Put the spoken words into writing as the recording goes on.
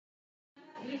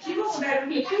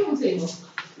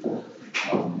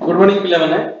Good morning पिला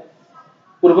माने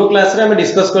पूर्व क्लास रे हम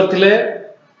डिस्कस करथिले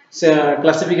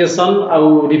क्लासिफिकेशन आउ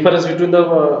डिफरेंस बिटवीन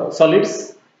द सॉलिड्स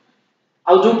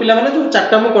आउ जो पिला माने जो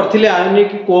चारटा मु करथिले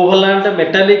ionic covalent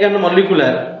metallic and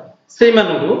molecular सेई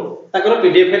मानकु ताकर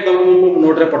पीडीएफ एक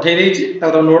नोट रे पठाई देछि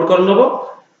ताकर नोट कर नबो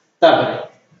तापर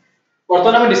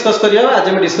वर्तमान हम डिस्कस करिया आज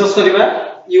हम डिस्कस करिबा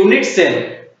यूनिट सेल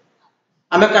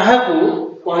हमें कहा को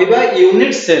कहबा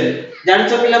यूनिट सेल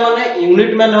जानछ पिला माने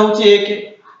यूनिट मान होछि एक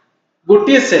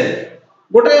गोटे सेल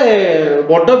गोटे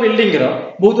बड़ बिल्डिंग रो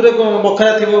बहुत रे बखरा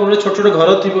थिबो छोट छोट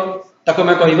घर थिबो ताको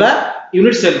मैं कहबा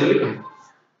यूनिट सेल बोली कहबा।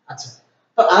 अच्छा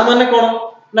तो आ माने कोन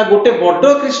ना गोटे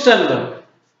बड़ क्रिस्टल रो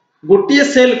गोटे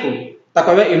सेल को ता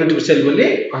कहबा यूनिट सेल बोली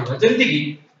कहबा। जेंति की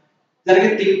जर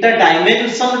कि तीनटा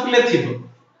डायमेंशन प्ले थिबो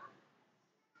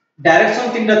डायरेक्शन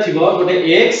तीनटा थिबो गोटे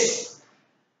x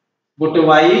गोटे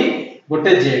y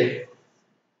गोटे z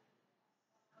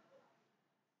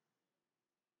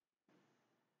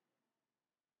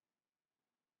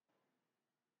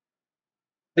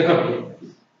देखो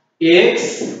x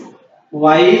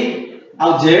y आ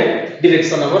z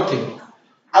डायरेक्शन नंबर थी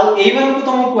आ एई मान को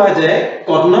तुम कहआ जाए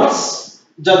कॉर्नर्स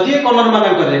जदी कॉर्नर मान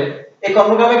करे ए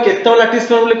कॉर्नर को हम केतो लैटिस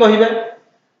कॉर्नर बोली कहिबा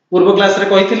पूर्व क्लास रे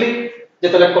कहितली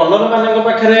जेतले कॉर्नर मान को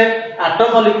पाखरे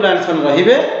एटम मॉलिक्यूलर आंसर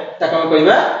रहिबे ताको हम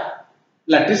कहबा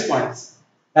लैटिस पॉइंट्स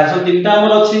तार तीनटा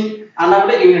हमर अछि आना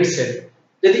गोटे यूनिट सेल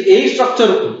यदि एई स्ट्रक्चर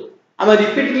को हम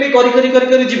रिपीटली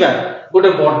करी जिबा गोटे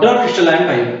बड़ क्रिस्टलाइन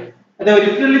पाइबा एटा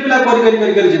रिपीटली पिला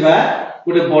करी जिबा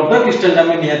गोटे बड़ क्रिस्टल हम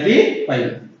निहाती पाइबा।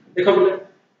 देखो बोले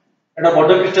एटा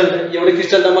बड़ क्रिस्टल ये गोटे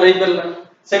क्रिस्टल हमर हेई परला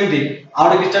सेमती आ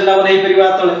गोटे क्रिस्टल हमर हेई परिबा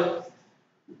तळे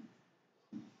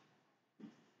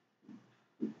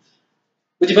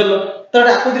बुझि परलो तो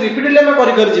एटा आकु रिपीटली हम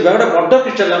करी जिबा गोटे बड़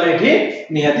क्रिस्टल हम एठी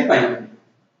निहाती पाइबा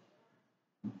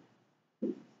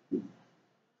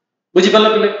बुझि परलो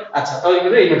पिले। अच्छा तो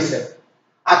ये यूनिट सेल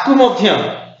आकु मध्य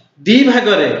दी भाग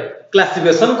रे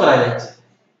क्लासिफिकेशन करा जाय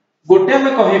गोटे हम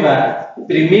कहिबा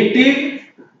प्रिमिटिव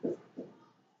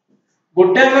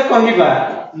गोटे हम कहिबा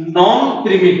नॉन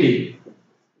प्रिमिटिव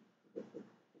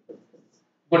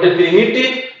गोटे प्रिमिटिव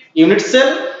यूनिट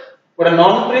सेल गोटे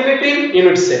नॉन प्रिमिटिव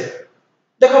यूनिट सेल।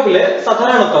 देखो पिले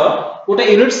साधारणतः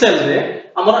गोटे यूनिट सेल रे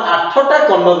हमर 8टा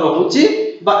कॉर्नर रहउची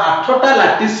बा 8टा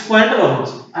लैटिस पॉइंट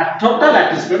रहउची 8टा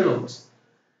लैटिस पॉइंट रहउची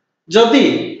जदी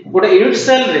गोटे यूनिट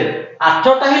सेल रे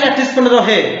 8टा ही लैटिस पॉइंट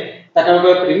रहे ताका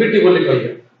हम प्रिमिटिव बोली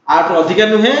कहिबा 8 रो अधिक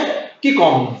नुहे कि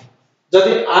कम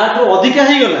जदी 8 रो अधिक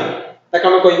हे गला ताका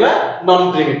हम कहिबा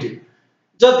नॉन प्रिमिटिव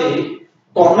जदी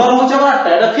कॉर्नर हो जबा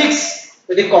एटा फिक्स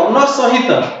यदि कॉर्नर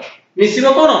सहित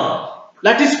मिसिबो कोन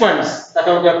लैटिस पॉइंट्स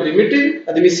ताका हम प्रिमिटिव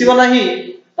यदि मिसिबो नाही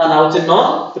ता नाउ छै नॉन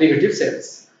प्रिमिटिव सेल्स।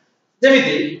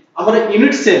 जेमिति हमर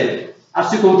यूनिट सेल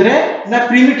आसी कोथरे ना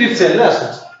प्रिमिटिव सेल रे आसु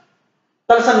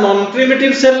ताल सा नॉन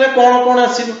प्रिमिटिव सेल रे कोन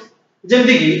आसीबो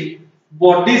जेमिति की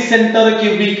body centre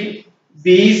cubic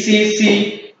BCC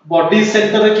body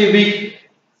centre cubic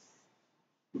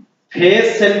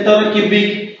face centre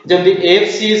cubic जेमिति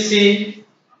FCC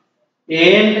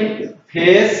and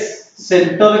face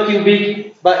centre cubic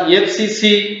बा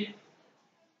एफसीसी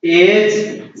एज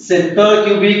सेंटर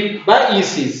क्यूबिक बा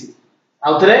ECC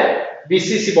आउथरे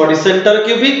BCC body centre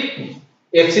cubic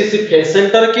FCC face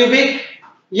centre cubic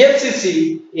FCC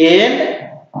and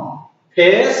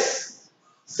face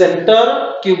centre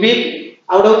cubic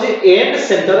out होची and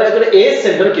centre एतरे A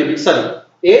centre cubic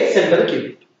sorry A centre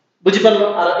cubic बुझि परलो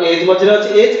are as मजरा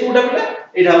अछि as Kota पिला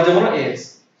एटा हो हमर as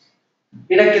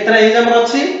एटा केतरा as हमर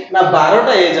अछि ना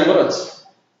 12टा एज हमर अछि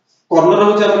कॉर्नर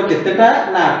हो हमर केतेटा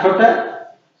ना 8टा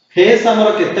फेस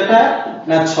हमर केतेटा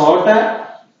ना 6टा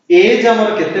एज हमर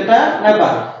केतेटा ना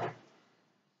 12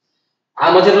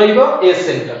 आ मजे रहिबो ए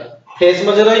सेंटर फेस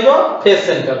मजे रहिबो फेस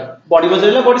सेंटर बॉडी मजे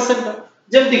रहिबो बॉडी सेंटर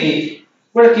जेमति की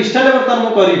गोटे क्रिस्टल बर्तन मु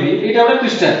करिवि एटा गोटे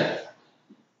क्रिस्टल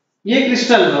ये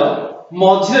क्रिस्टल रो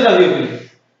मझे रहिबो बिली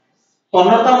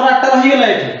कॉर्नर तो हमरा 8टा रहि गेला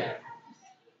एठी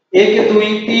 1 2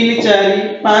 3 4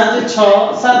 5 6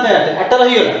 7 8 8टा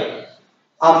रहि गेला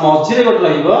आ मझे गोटे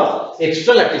रहिबो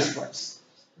एक्स्ट्रा लैटिस पॉइंट्स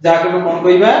जाके हम कोन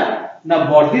कहिबा ना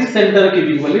बॉडी सेंटर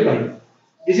क्यूबिक बोली कहिबा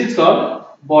this is called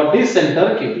body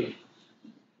centre cubic.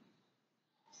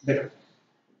 देखो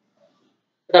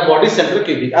एटा बॉडी सेंटर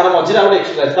क्यूबिक आर मझे आउट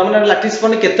एक्स्ट्रा त माने लैटिस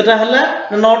पॉइंट केतेटा हला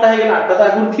 9टा हे गेला 8टा त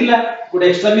आगुर थिला गोटे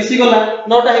एक्स्ट्रा मिसी गला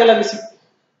 9टा हे गेला मिसी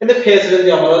एते फेस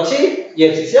रे हमर अछि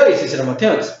एफसीसी और ईसीसी रे मध्ये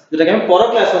अछि जेटा कि हम पर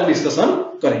क्लास में डिस्कशन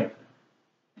करें।